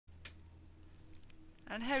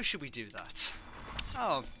And how should we do that?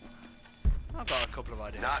 Oh, I've got a couple of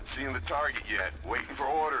ideas. Not seeing the target yet. Waiting for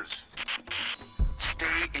orders.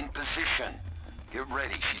 Stay in position. Get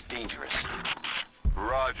ready, she's dangerous.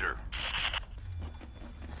 Roger.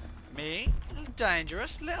 Me?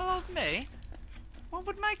 Dangerous? Little old me? What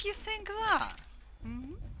would make you think that?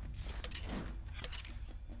 Hmm?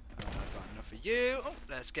 I've got enough for you. Oh,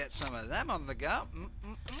 let's get some of them on the go.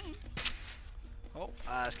 Oh,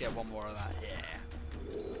 let's get one more of that. Yeah.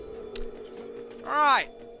 Alright.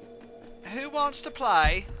 Who wants to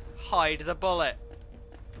play Hide the Bullet?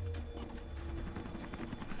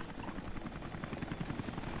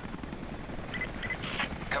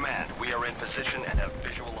 Command, we are in position and have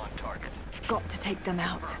visual on target. Got to take them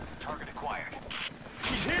out. Target acquired.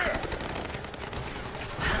 She's here!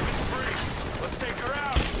 Let's take her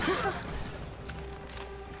out!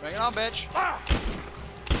 Bring it on, bitch.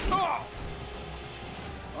 Come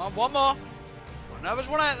on, one more. No, there's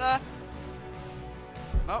one out there.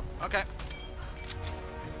 Oh, okay.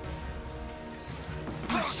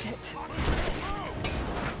 Oh, shit.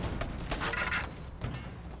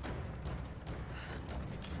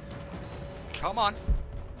 Come on.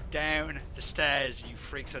 Down the stairs, you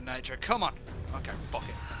freaks of nature. Come on. Okay, fuck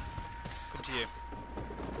it. Come to you.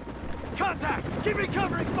 Contact! Keep me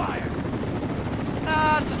covering fire!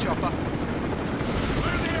 That's a chopper.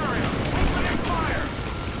 Clear the area! Opening fire!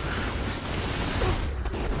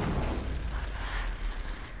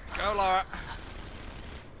 Go, Laura.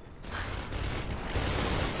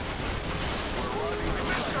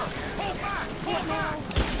 Pull back! Pull back!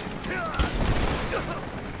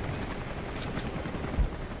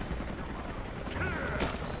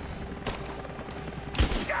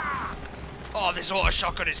 Oh, this auto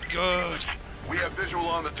shotgun is good. We have visual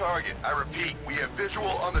on the target. I repeat, we have visual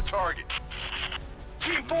on the target.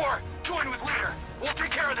 Team 4, join with leader. We'll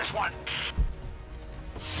take care of this one.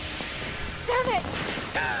 Damn it!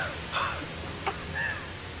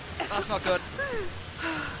 That's not good.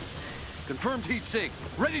 Confirmed heat sink.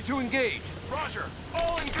 Ready to engage. Roger.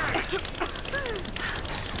 All engaged.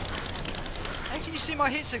 How can you see my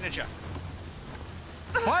hit signature?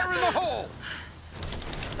 Fire in the hole!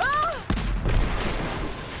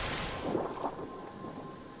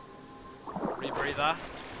 Rebreather.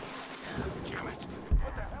 Damn it.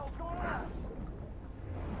 What the hell's going on?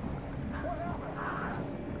 What happened?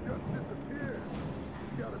 Just disappeared.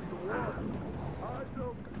 Gotta be the water. I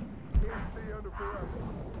don't. Can't stay under forever.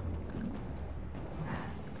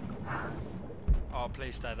 Oh,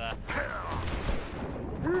 please stay there.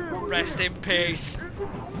 Rest in peace.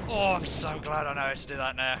 Oh, I'm so glad I know how to do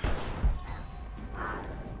that now.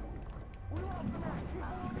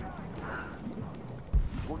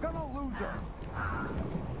 We're gonna lose her.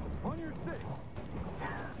 On your stick.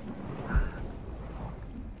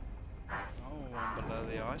 Oh, I'm below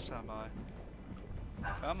the ice, am I?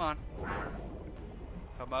 Come on.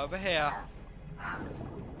 Come over here.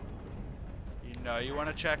 You know you want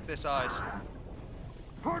to check this ice.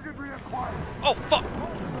 Target reacquired. Oh, fuck!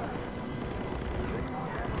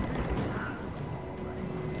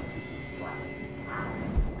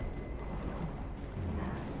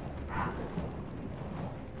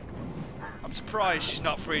 I'm surprised she's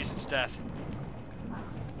not freezing to death.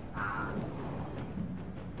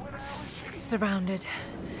 Surrounded.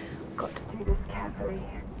 Got to do this carefully.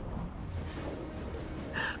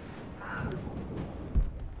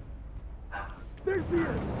 There she is.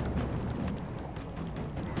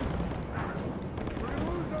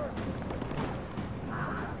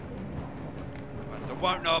 Right, they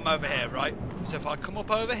won't know I'm over here, right? So if I come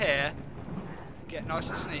up over here, get nice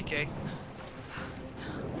and sneaky.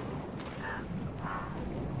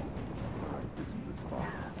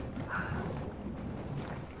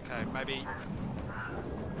 Okay, maybe...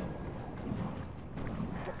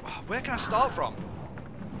 Where can I start from?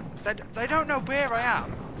 They don't know where I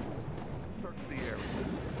am. Search the area.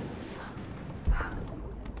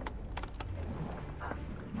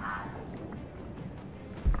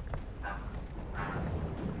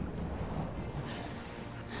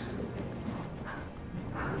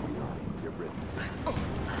 Get ready.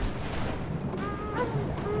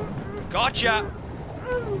 Gotcha!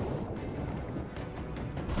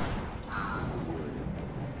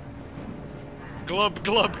 Glub,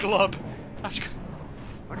 glub, glub. I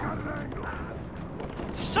got an angle.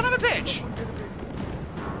 Son of a bitch!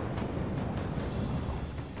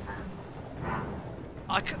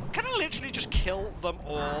 Can I literally just kill them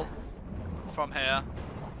all from here?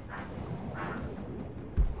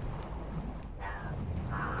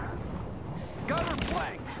 Got her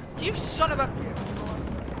flanked. You son of a...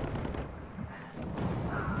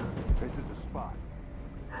 This is the spot.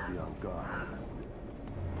 Be on guard.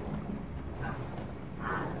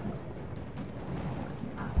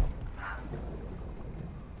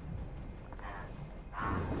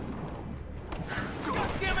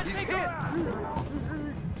 Damn it, take it!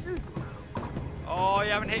 Oh, you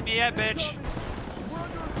haven't hit me yet, bitch.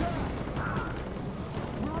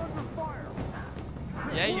 We're under fire!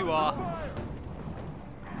 Yeah, you are.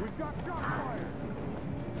 We've got shot fire!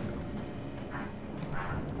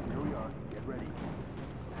 Here we are. Get ready.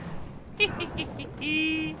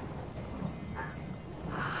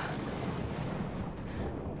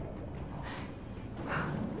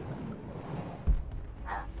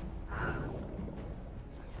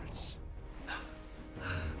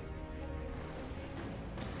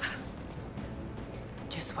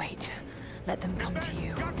 Just wait. Let them come to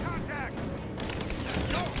you. Got contact!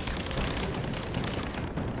 Go!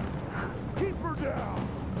 Keep her down!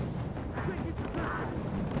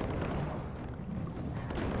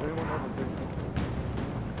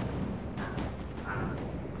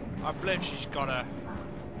 I believe she's got a...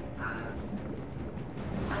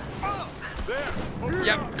 There!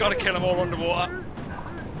 Yep, gotta kill them all underwater.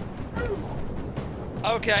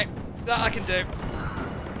 Okay, that I can do.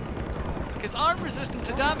 Because I'm resistant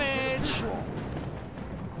to damage.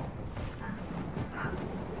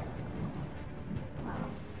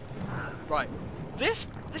 Right, this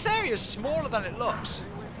area is smaller than it looks.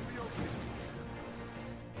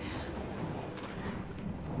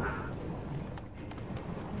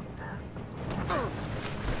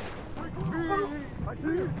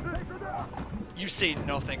 You see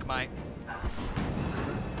nothing, mate.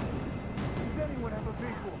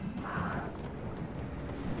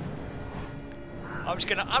 I'm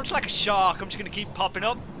just like a shark. I'm just gonna keep popping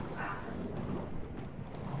up.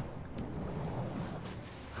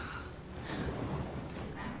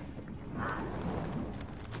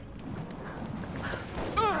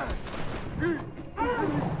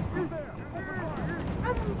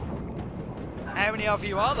 How many of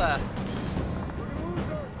you are there?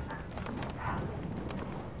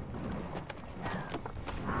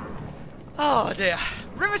 Oh dear.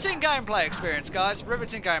 Riveting gameplay experience, guys.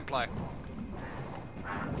 Riveting gameplay.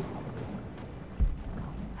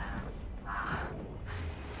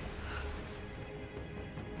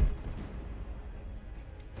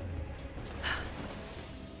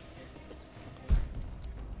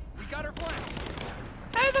 We got her flanked!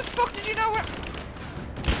 How the fuck did you know where?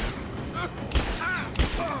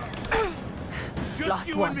 Just Last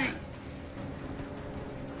you one. and me!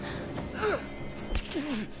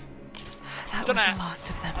 That was Dunno. the last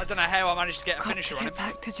of them. I don't know how I managed to get a Got finisher to on get him.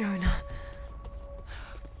 back to Jonah.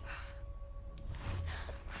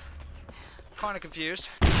 Kind of confused.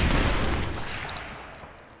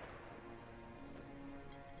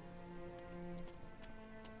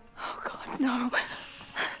 Oh God, no.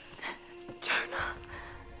 Jonah.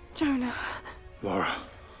 Jonah. Laura.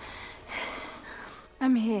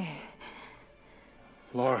 I'm here.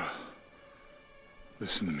 Laura.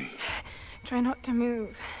 Listen to me. Try not to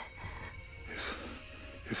move.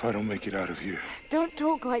 If I don't make it out of here, Don't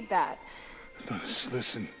talk like that. no, just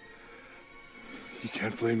listen. You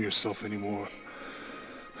can't blame yourself anymore.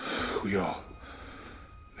 We all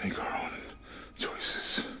make our own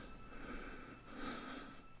choices.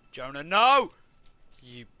 Jonah, no!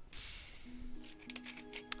 You...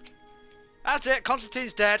 That's it,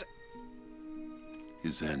 Constantine's dead.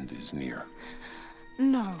 His end is near.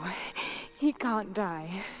 No, he can't die.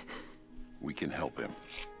 We can help him.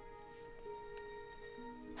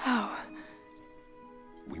 How?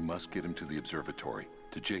 We must get him to the observatory,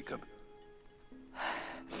 to Jacob.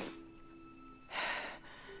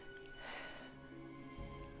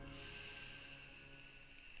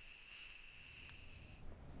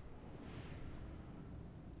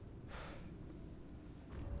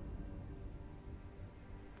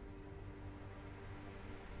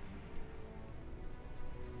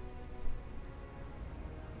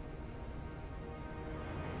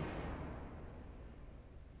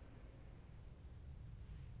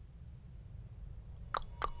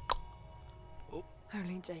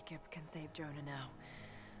 Only Jacob can save Jonah now.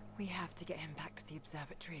 We have to get him back to the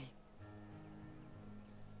observatory.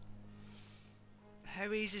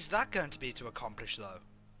 How easy is that going to be to accomplish, though?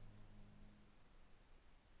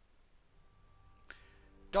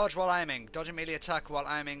 Dodge while aiming. Dodge and melee attack while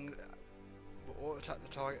aiming. Or attack the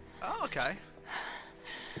target. Oh, okay.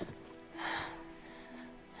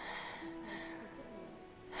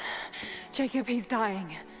 Jacob, he's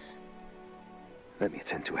dying. Let me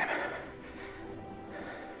attend to him.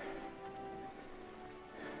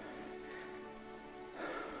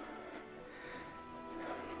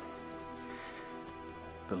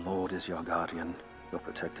 The Lord is your guardian, your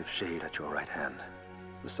protective shade at your right hand.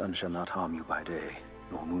 The sun shall not harm you by day,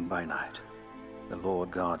 nor moon by night. The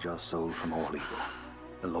Lord guard your soul from all evil.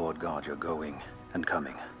 The Lord guard your going and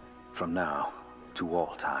coming, from now to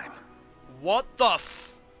all time. What the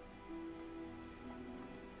f...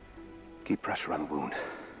 Keep pressure on the wound.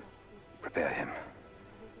 Prepare him.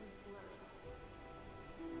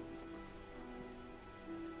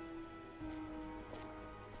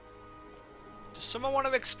 Does someone want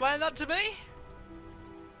to explain that to me?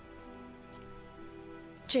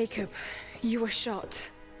 Jacob, you were shot.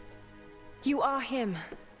 You are him,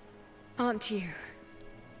 aren't you?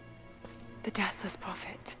 The Deathless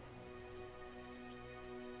Prophet.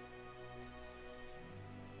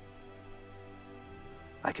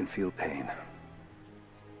 I can feel pain.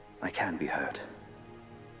 I can be hurt.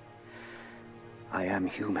 I am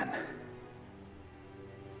human.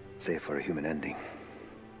 Save for a human ending.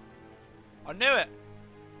 I knew it.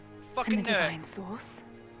 Fucking And the knew it. divine source?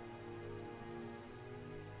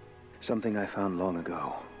 Something I found long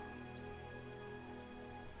ago.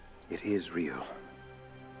 It is real.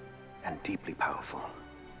 And deeply powerful.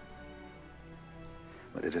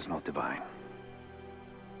 But it is not divine.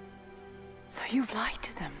 So you've lied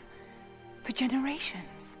to them for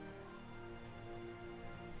generations.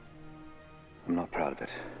 I'm not proud of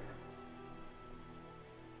it.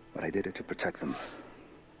 But I did it to protect them.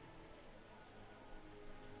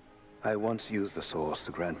 I once used the source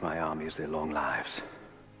to grant my armies their long lives.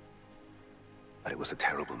 But it was a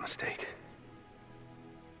terrible mistake.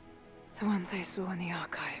 The ones I saw in the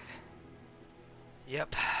archive.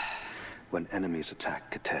 Yep. When enemies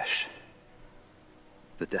attacked Katesh,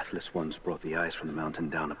 the Deathless Ones brought the ice from the mountain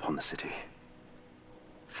down upon the city.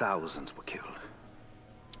 Thousands were killed.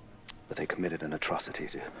 But they committed an atrocity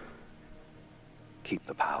to keep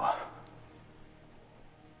the power.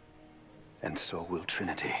 And so will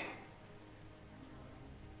Trinity.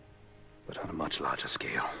 But on a much larger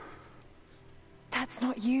scale. That's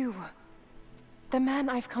not you. The man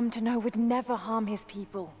I've come to know would never harm his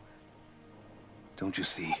people. Don't you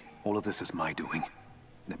see? All of this is my doing.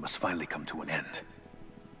 And it must finally come to an end.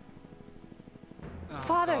 Oh,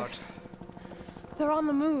 Father! God. They're on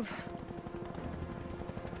the move.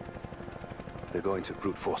 They're going to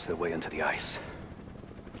brute force their way into the ice.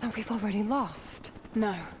 Then we've already lost.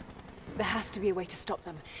 No. There has to be a way to stop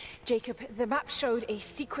them. Jacob, the map showed a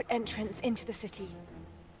secret entrance into the city.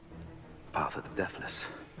 Path of the Deathless.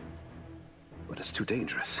 But it's too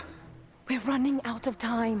dangerous. We're running out of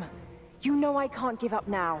time. You know I can't give up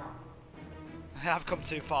now. I have come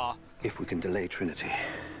too far. If we can delay Trinity,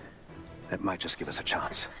 that might just give us a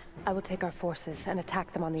chance. I will take our forces and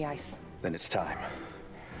attack them on the ice. Then it's time.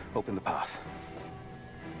 Open the path.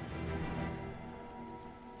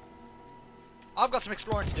 I've got some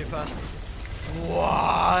exploring to do first.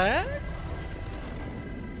 What?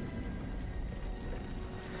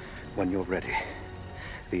 When you're ready,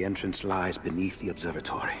 the entrance lies beneath the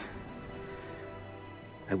observatory.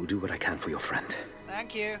 I will do what I can for your friend.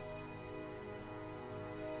 Thank you.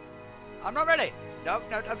 I'm not ready. No,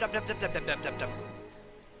 no, no, no, no, no, no, no, no, no.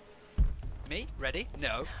 Me? Ready?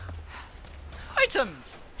 No.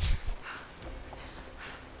 Items!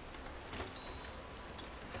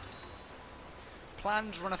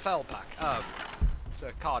 Planned run a fell pack. Oh. It's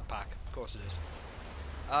a card pack. Of course it is.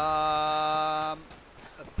 A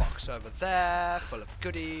box over there full of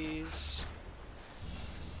goodies.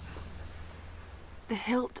 The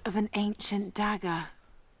hilt of an ancient dagger.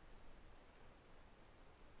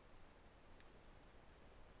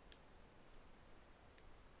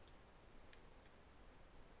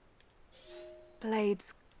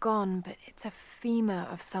 Blade's gone, but it's a femur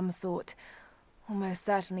of some sort. Almost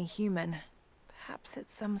certainly human. Perhaps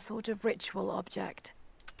it's some sort of ritual object.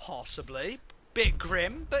 Possibly. Bit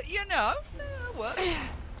grim, but you know, it works.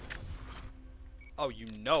 Oh, you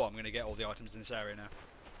know I'm going to get all the items in this area now.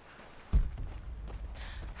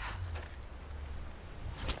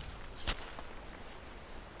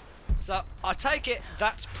 So, I take it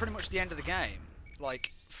that's pretty much the end of the game.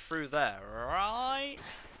 Like, through there, right?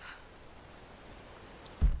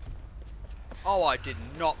 Oh, I did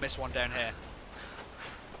not miss one down here.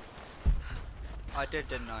 I did,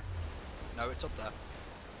 didn't I? No, it's up there.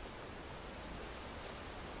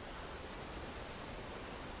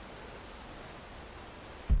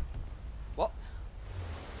 What?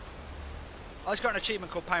 Oh, it's got an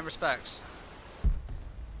achievement called Paying Respects.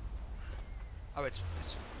 Oh, it's...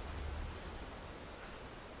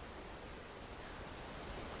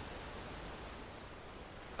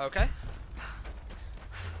 Okay.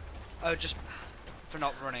 Oh, just for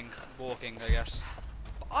not running, walking, I guess.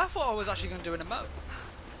 I thought I was actually going to do an emote.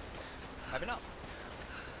 Maybe not.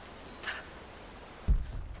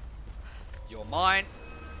 You're mine.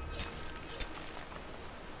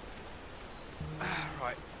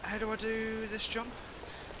 How do I do this jump?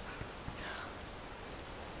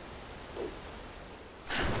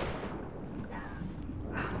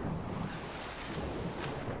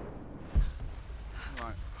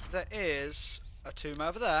 Right, there is a tomb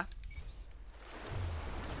over there,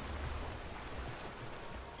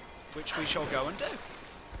 which we shall go and do.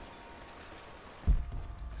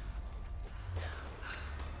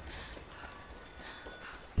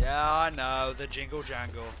 Yeah, I know, the jingle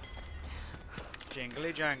jangle.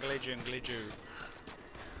 Jingly jangly jingly joo.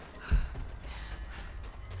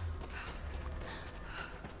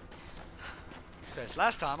 Because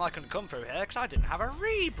last time I couldn't come through here because I didn't have a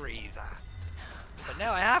rebreather. But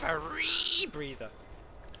now I have a rebreather.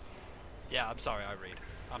 Yeah, I'm sorry I read.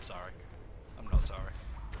 I'm sorry. I'm not sorry.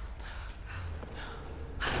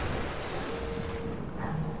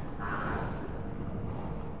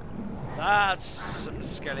 That's some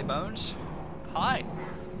skelly bones. Hi.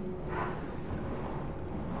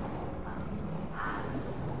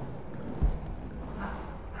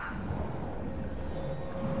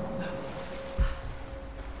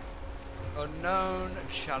 Unknown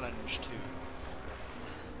challenge 2.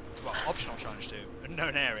 Well, optional challenge 2.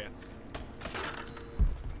 Unknown area.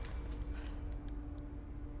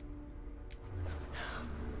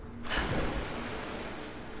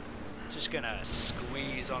 Just gonna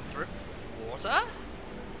squeeze on through. Water?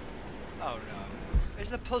 Oh no. Is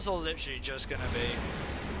the puzzle literally just gonna be...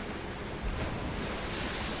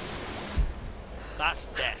 That's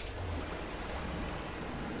death.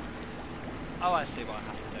 Oh, I see what I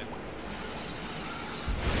have to do.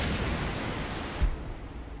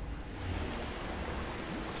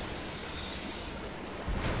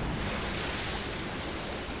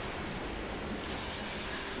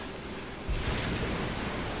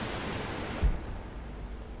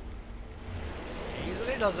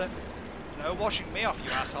 Easily does it. No washing me off,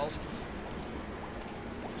 you assholes.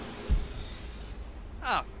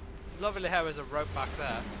 Oh, lovely how there's a rope back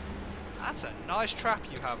there. That's a nice trap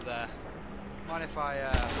you have there. Mind if I,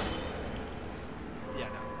 yeah,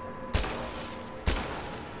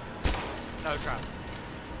 no. No trap.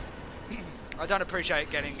 I don't appreciate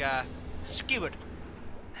getting, skewered.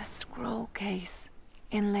 A scroll case,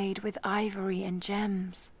 inlaid with ivory and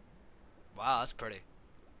gems. Wow, that's pretty.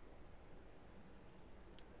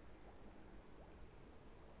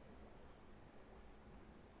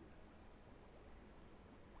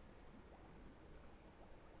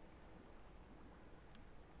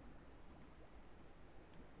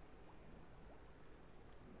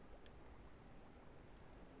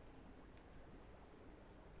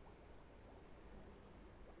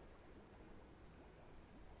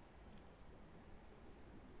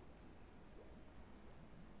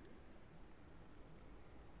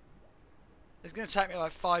 It's gonna take me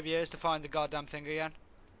like 5 years to find the goddamn thing again.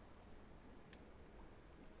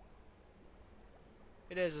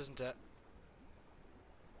 It is, isn't it?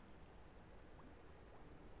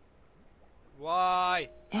 Why?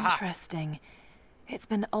 Interesting. It's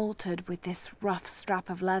been altered with this rough strap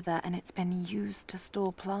of leather and it's been used to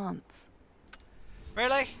store plants.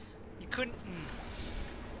 Really? You couldn't...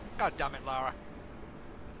 God damn it, Lara.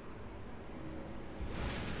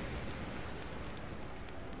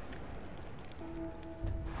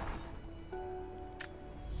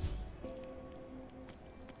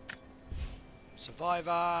 Survivor.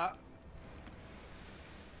 I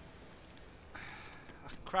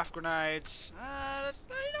can craft grenades.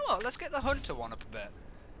 You know what? Let's get the hunter one up a bit.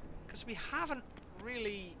 Because we haven't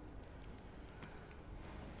really...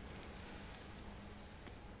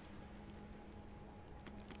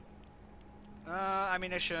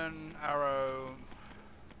 ammunition, arrow...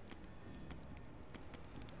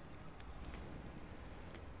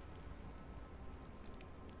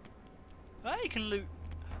 Hey, you can loot...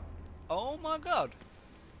 Oh my god.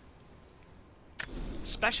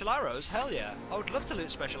 Special arrows? Hell yeah. I would love to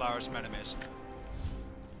loot special arrows from enemies.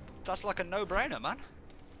 That's like a no-brainer, man.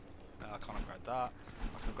 No, I can't upgrade that.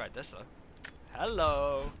 I can upgrade this though.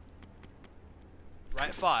 Hello. Rate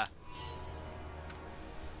of fire.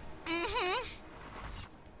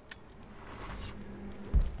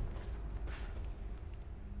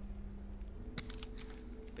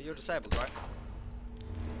 But you're disabled, right?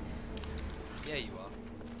 Yeah, you are.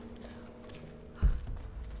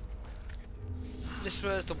 This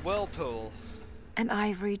was the whirlpool. An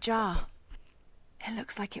ivory jar. It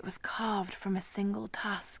looks like it was carved from a single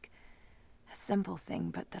tusk. A simple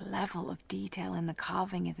thing, but the level of detail in the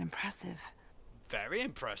carving is impressive. Very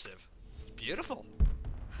impressive. Beautiful.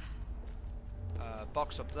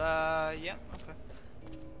 Box up there. Yeah, okay.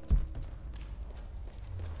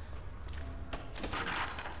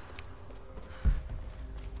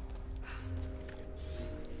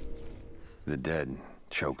 The dead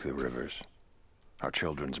choke the rivers. Our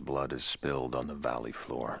children's blood is spilled on the valley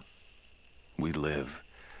floor. We live,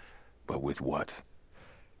 but with what?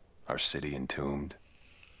 Our city entombed?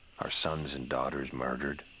 Our sons and daughters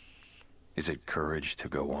murdered? Is it courage to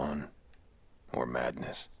go on? Or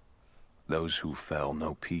madness? Those who fell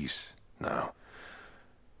know peace now.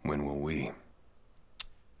 When will we?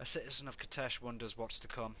 A citizen of Katesh wonders what's to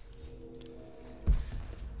come.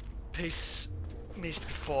 Peace needs to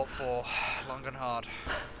be fought for, long and hard.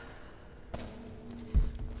 I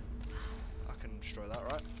can destroy that,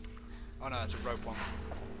 right? Oh no, it's a rope one.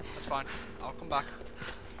 That's fine. I'll come back.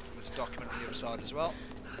 There's a document on the other side as well.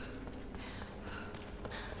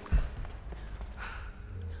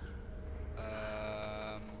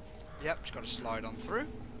 Yep, just got to slide on through.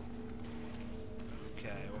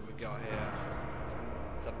 Okay, what we got here?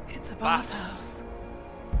 It's a bathhouse.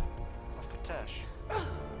 Of Katesh.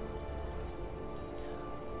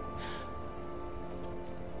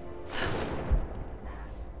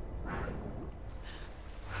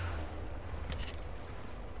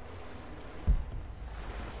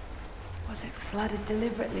 Was it flooded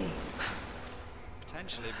deliberately?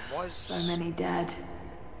 Potentially, but why is... So many dead.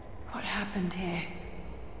 What happened here?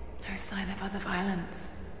 No sign of other violence.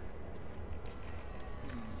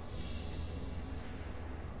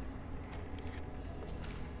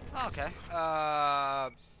 Okay,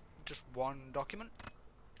 just one document?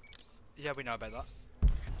 Yeah, we know about that.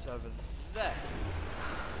 It's over there.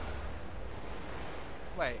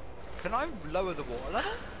 Wait, can I lower the water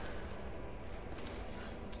level?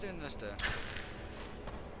 What's doing this to?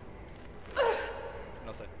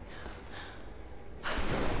 Nothing.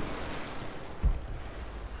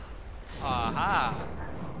 Aha!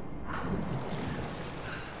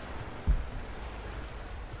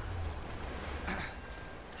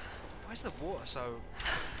 Why is the water so...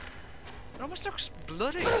 It almost looks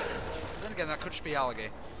bloody. But then again, that could just be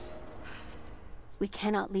algae. We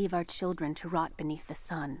cannot leave our children to rot beneath the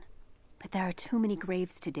sun. But there are too many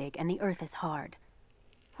graves to dig, and the earth is hard.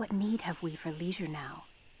 What need have we for leisure now?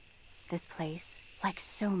 This place, like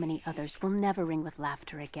so many others, will never ring with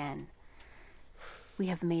laughter again. We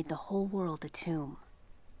have made the whole world a tomb.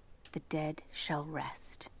 The dead shall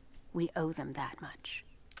rest. We owe them that much.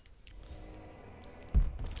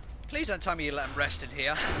 Please don't tell me you let them rest in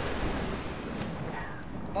here.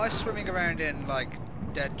 Am I swimming around in, like,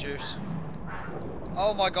 dead juice?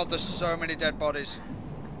 Oh my god, there's so many dead bodies.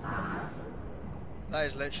 That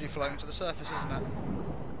is literally floating to the surface, isn't it?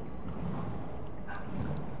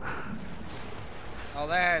 Oh,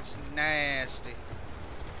 that's nasty.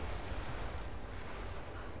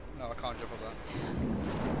 No, I can't jump up there.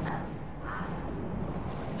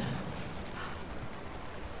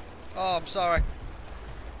 Oh, I'm sorry.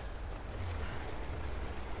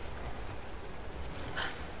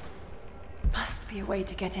 Must be a way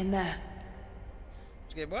to get in there.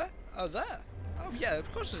 To get where? Oh, there. Oh, yeah,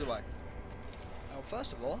 of course there's a way. Oh,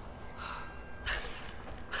 first of all...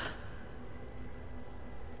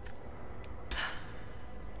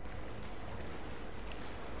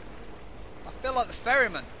 I feel like the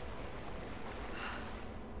ferryman.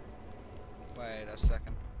 Wait a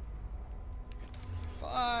second. If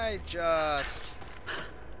I just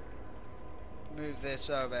move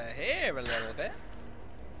this over here a little bit.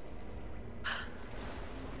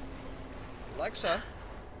 Like so.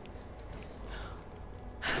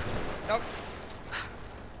 Nope.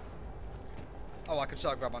 Oh, I can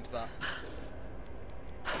start grab onto that.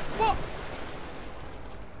 What?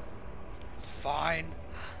 Fine.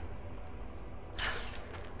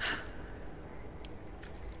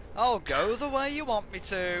 I'll go the way you want me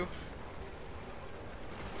to.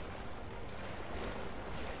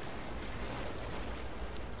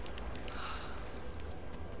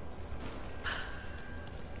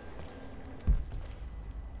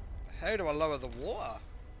 How do I lower the water?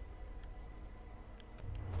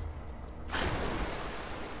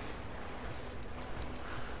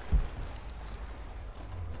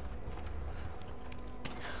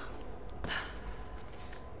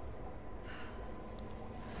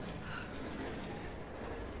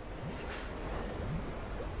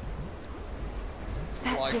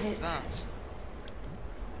 That did it. That.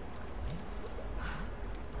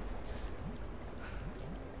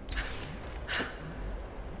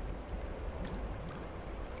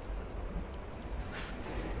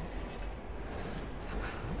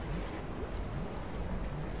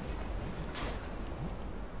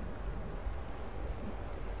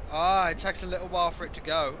 Ah, it takes a little while for it to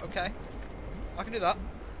go. Okay. I can do that.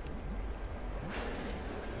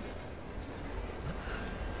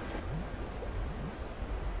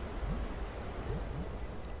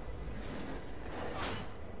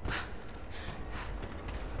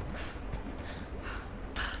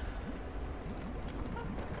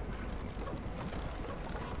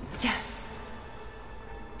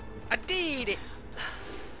 did it.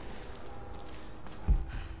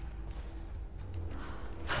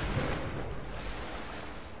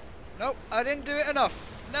 Nope, I didn't do it enough.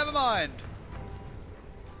 Never mind.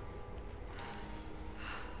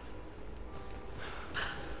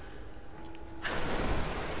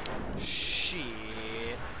 Shit.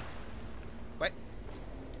 Wait.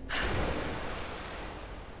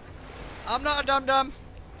 I'm not a dum-dum.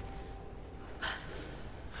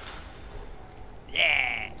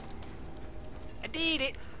 Yeah. I did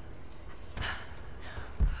it.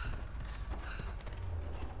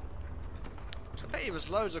 So I bet there was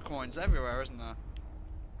loads of coins everywhere, isn't there?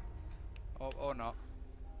 Or not.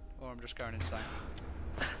 Or I'm just going insane.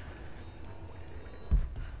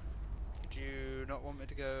 Do you not want me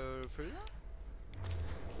to go through that?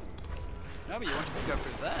 No, but you wanted me to go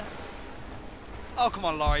through there. Oh, come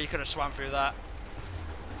on, Laura, you could have swam through that.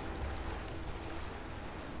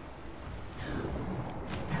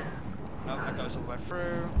 No, that goes all the way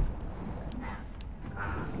through.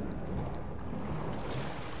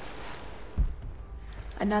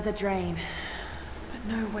 Another drain, but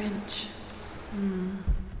no winch.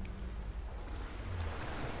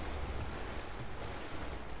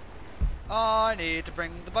 I need to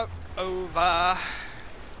bring the boat over.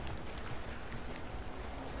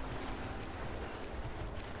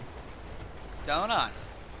 Don't I?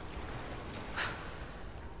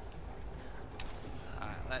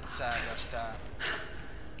 Alright, let's just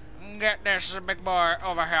get this big boy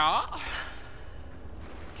over here.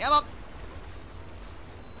 Come on.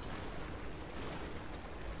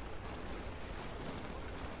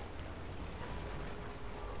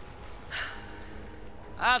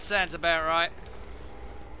 That sounds about right.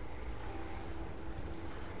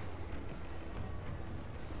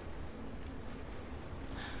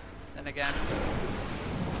 Then again.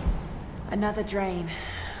 Another drain,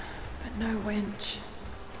 but no winch.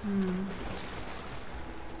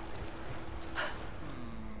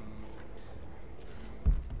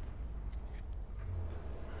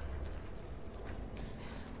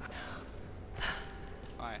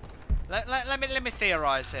 Alright. Let me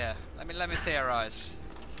theorize here. Let me theorize.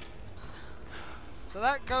 So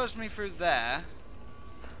that goes me through there.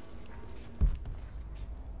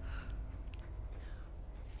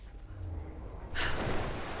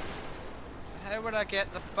 How would I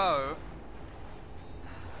get the boat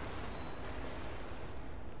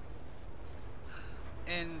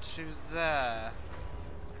into there?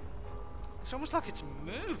 It's almost like it's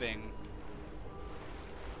moving.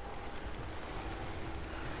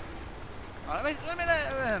 Alright, let me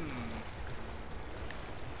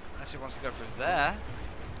unless he wants to go through there.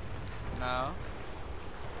 No.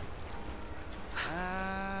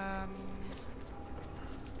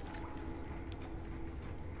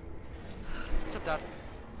 What's up, Dad?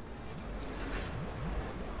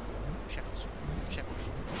 Shepherds. Shepherds.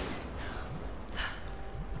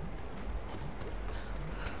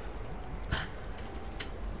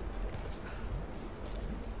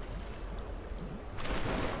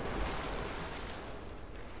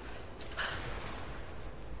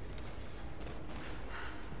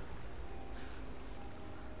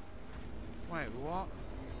 Wait, what?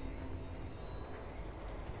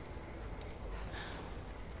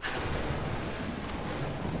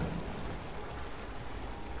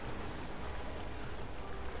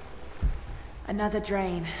 Another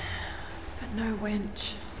drain, but no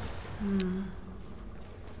winch.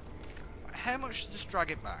 How much does this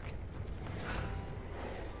drag it back?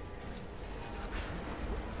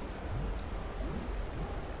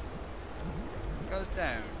 It goes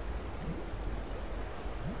down.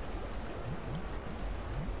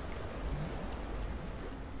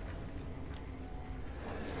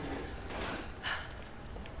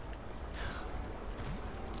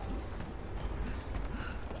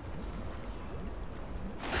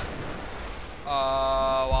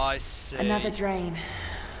 Oh, I see. Another drain,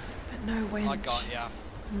 but no winch. I got ya.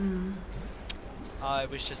 I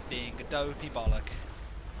was just being a dopey bollock.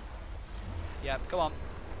 Yeah, come on.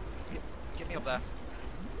 Get me up there.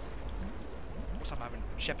 What's I'm having?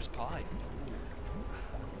 Shepherd's pie.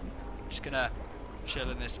 Just gonna chill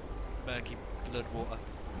in this murky blood water.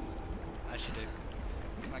 As you do.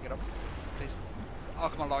 Can I get up, please? Oh,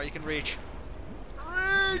 come on, Laura, you can reach.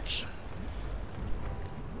 Reach!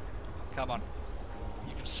 Come on.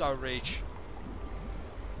 You can so reach.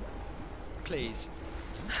 Please.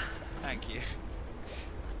 Thank you.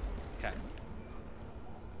 Okay.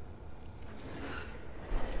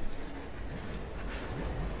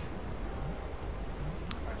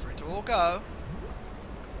 Wait for it to all go.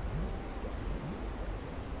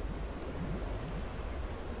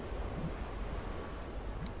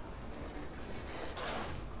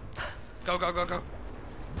 Go, go, go, go.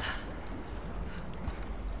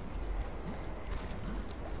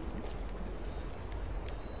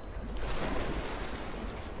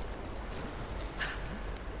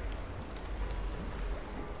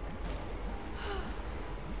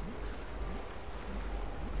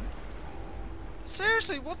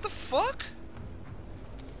 Seriously, what the fuck?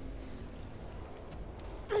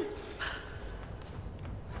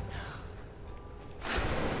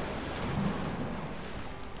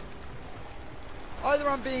 Either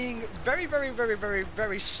I'm being very, very, very, very,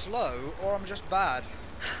 very slow, or I'm just bad.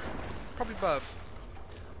 Probably both.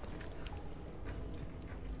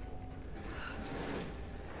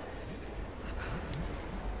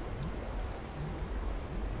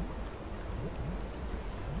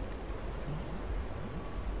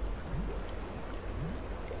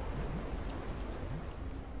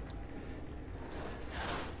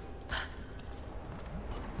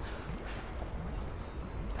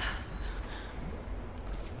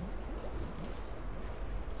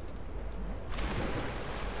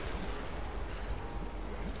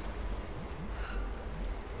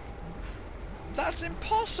 That's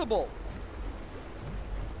impossible!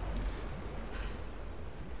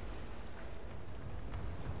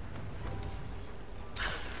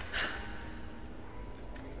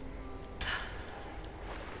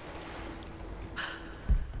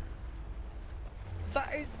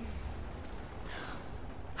 That is...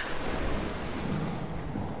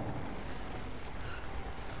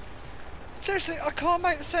 Seriously, I can't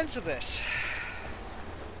make sense of this.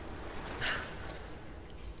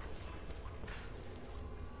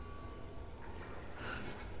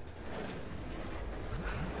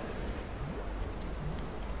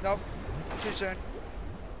 Nope, too soon.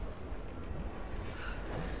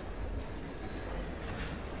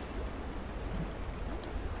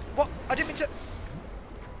 What? I didn't mean to...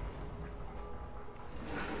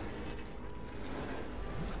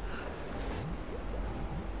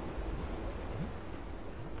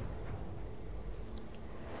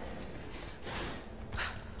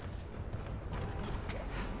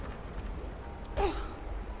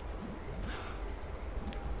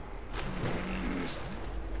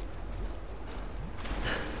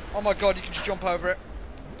 Oh my god, you can just jump over it.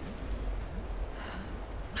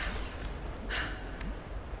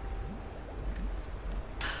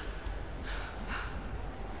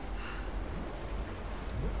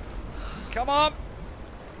 Come on!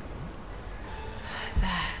 There.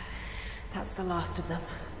 That's the last of them.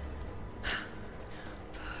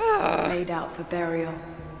 Laid out for burial.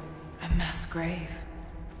 A mass grave.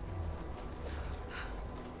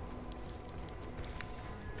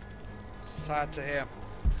 Sad to hear.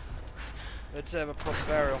 They deserve a proper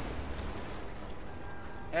burial.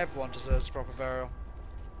 Everyone deserves a proper burial.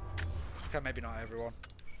 Okay, maybe not everyone.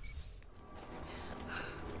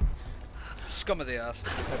 Scum of the earth.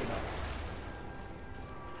 Maybe not.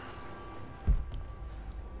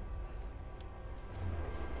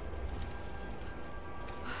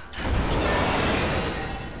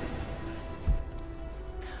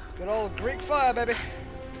 Good old Greek fire, baby.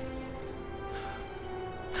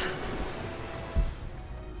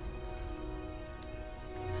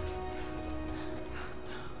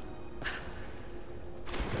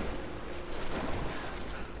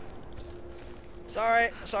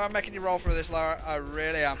 Sorry I'm making you roll through this, Lara. I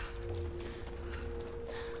really am.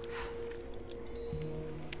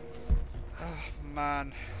 Oh,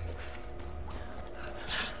 man.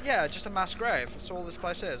 Yeah, just a mass grave. That's all this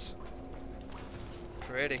place is.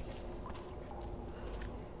 Pretty.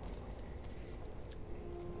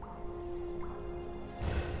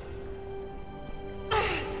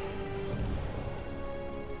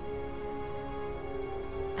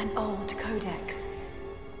 An old codex.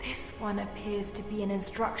 This one appears to be an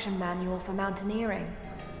instruction manual for mountaineering.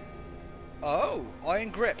 Oh, iron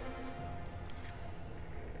grip.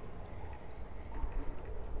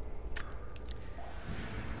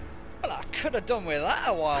 Well, I could have done with that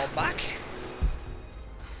a while back.